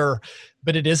better,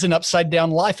 but it is an upside down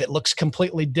life. It looks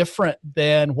completely different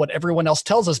than what everyone else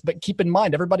tells us. But keep in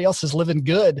mind, everybody else is living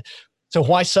good. So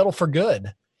why settle for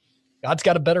good? God's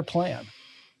got a better plan.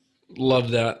 Love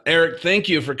that. Eric, thank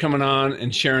you for coming on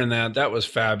and sharing that. That was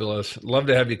fabulous. Love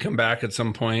to have you come back at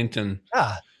some point. And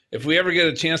if we ever get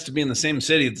a chance to be in the same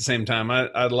city at the same time,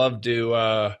 I'd love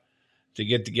to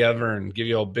get together and give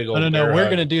you a big old No, we're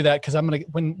going to do that, because I'm going to,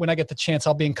 when I get the chance,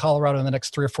 I'll be in Colorado in the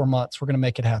next 3 or 4 months. We're going to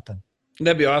make it happen.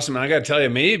 That'd be awesome. And I got to tell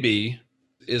you,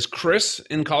 is Chris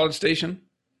in College Station?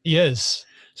 He is.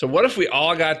 So what if we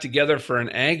all got together for an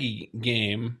Aggie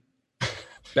game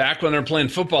back when they're playing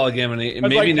football again, and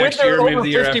maybe next year, maybe the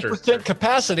year after? 50%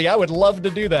 capacity. I would love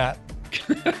to do that.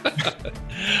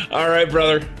 All right,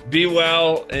 brother. Be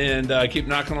well and keep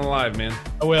knocking on the live, man.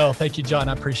 I will. Thank you, John.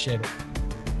 I appreciate it.